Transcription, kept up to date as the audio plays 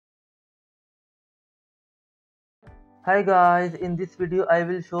Hi guys, in this video I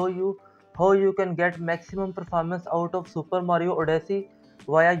will show you how you can get maximum performance out of Super Mario Odyssey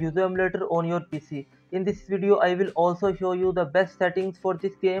via Yuzu emulator on your PC. In this video I will also show you the best settings for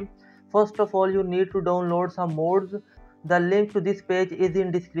this game. First of all, you need to download some mods. The link to this page is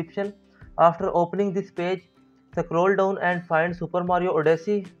in description. After opening this page, scroll down and find Super Mario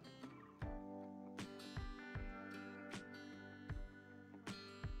Odyssey.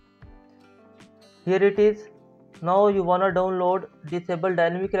 Here it is. Now you wanna download disable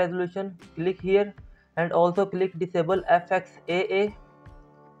dynamic resolution, click here and also click disable FXAA.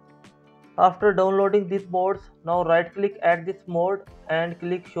 After downloading these mods, now right click at this mod and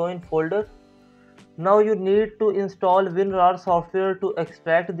click show in folder. Now you need to install WinRAR software to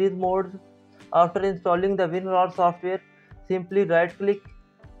extract these mods. After installing the WinRAR software, simply right click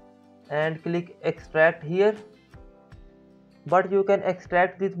and click extract here. But you can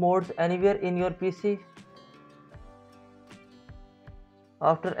extract these mods anywhere in your PC.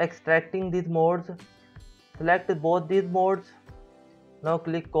 After extracting these mods, select both these mods. Now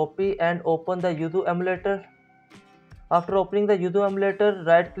click copy and open the Yuzu emulator. After opening the Yuzu emulator,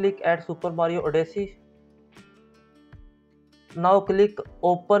 right click at Super Mario Odyssey. Now click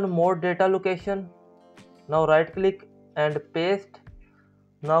open mod data location. Now right click and paste.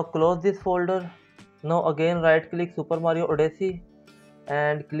 Now close this folder. Now again right click Super Mario Odyssey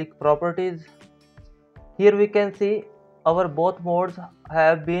and click properties. Here we can see our both mods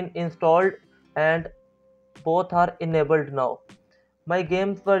have been installed and both are enabled now. My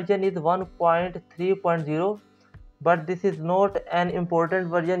game's version is 1.3.0, but this is not an important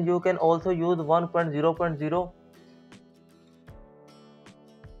version. You can also use 1.0.0.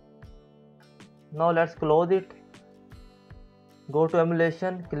 Now let's close it. Go to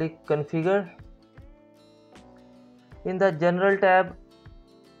emulation, click configure. In the general tab,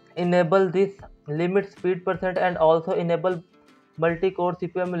 enable this limit speed percent and also enable multi-core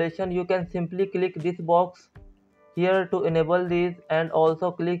CPU emulation. You can simply click this box here to enable these and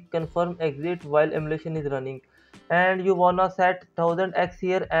also click confirm exit while emulation is running. And you wanna set 1000x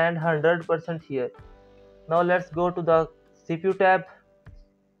here and 100% here. Now let's go to the CPU tab.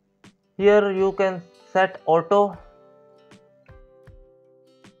 Here you can set auto,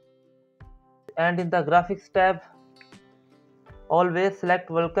 and in the graphics tab always select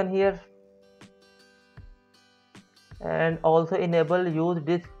Vulkan here and also enable use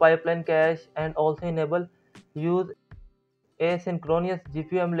disk pipeline cache and also enable use asynchronous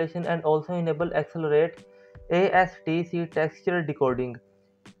GPU emulation and also enable accelerate ASTC texture decoding.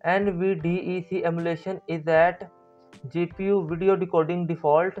 NVDEC emulation is at GPU video decoding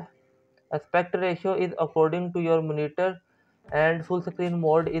default. Aspect ratio is according to your monitor and full screen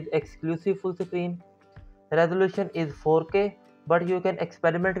mode is exclusive full screen. Resolution is 4K, but you can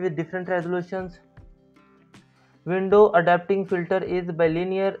experiment with different resolutions. Window adapting filter is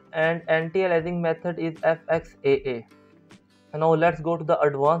bilinear and anti-aliasing method is FXAA. Now let's go to the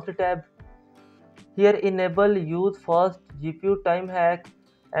advanced tab. Here enable use fast GPU time hack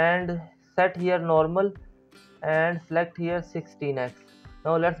and set here normal and select here 16x.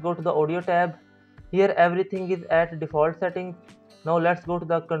 Now let's go to the audio tab. Here everything is at default settings. Now let's go to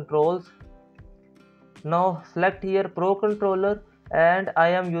the controls. Now select here Pro controller and I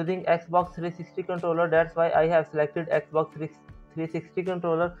am using Xbox 360 controller, that's why I have selected Xbox 360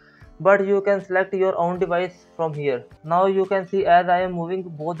 controller, but you can select your own device from here. Now you can see as I am moving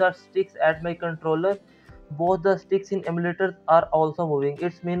both the sticks at my controller, both the sticks in emulators are also moving.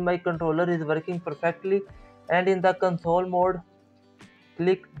 It means my controller is working perfectly. And in the console mode,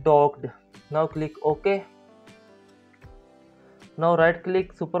 click docked. Now click OK. Now right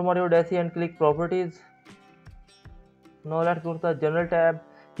click Super Mario Odyssey and click properties. Now let's go to the general tab.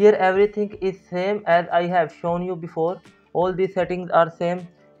 Here everything is same as I have shown you before. All these settings are same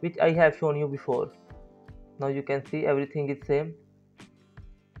which I have shown you before. Now you can see everything is same.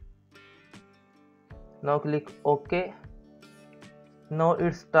 Now click OK. Now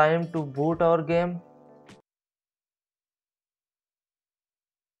it's time to boot our game.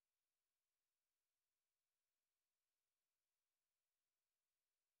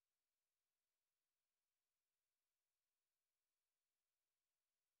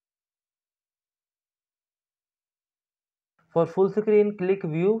 For full screen, click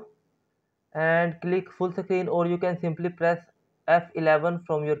view and click full screen, or you can simply press F11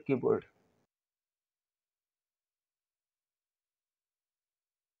 from your keyboard.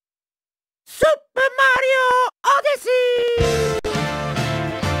 Super Mario Odyssey!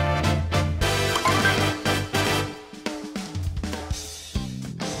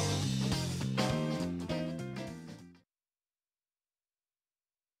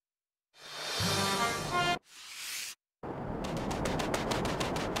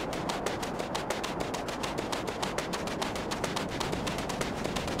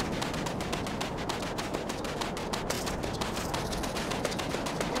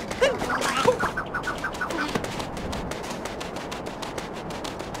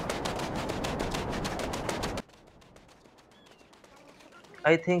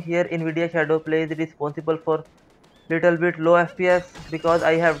 I think here Nvidia Shadow Play is responsible for little bit low FPS because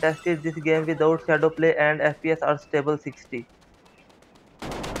I have tested this game without Shadow Play and FPS are stable 60.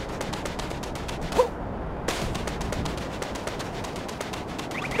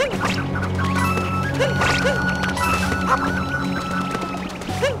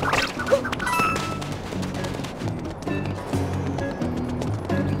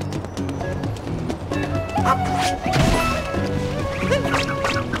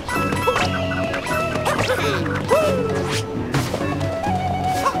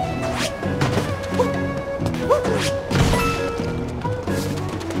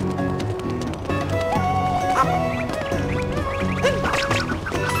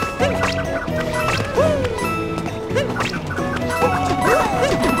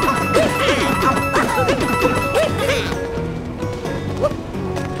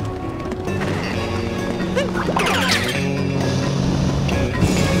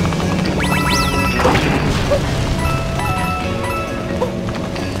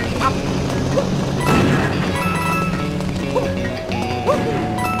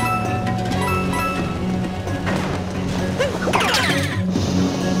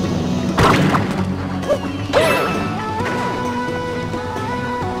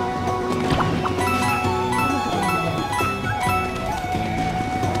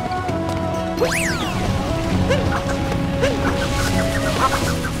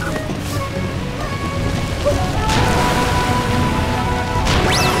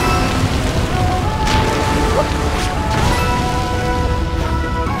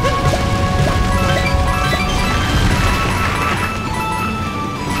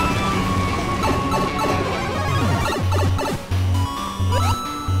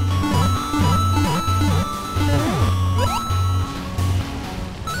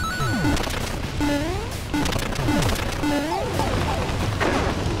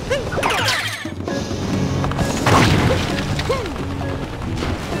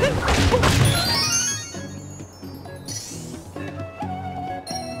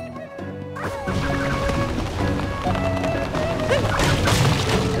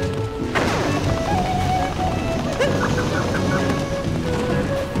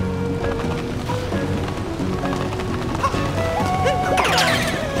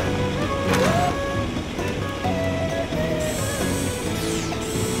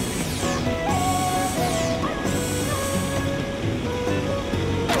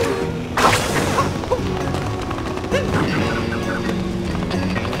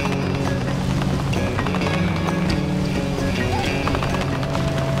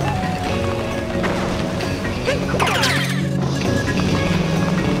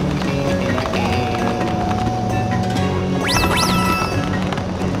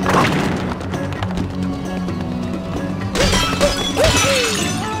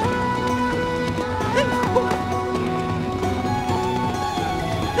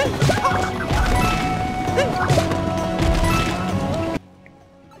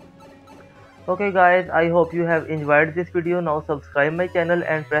 Okay guys, I hope you have enjoyed this video. Now subscribe my channel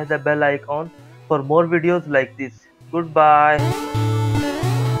and press the bell icon for more videos like this. Goodbye.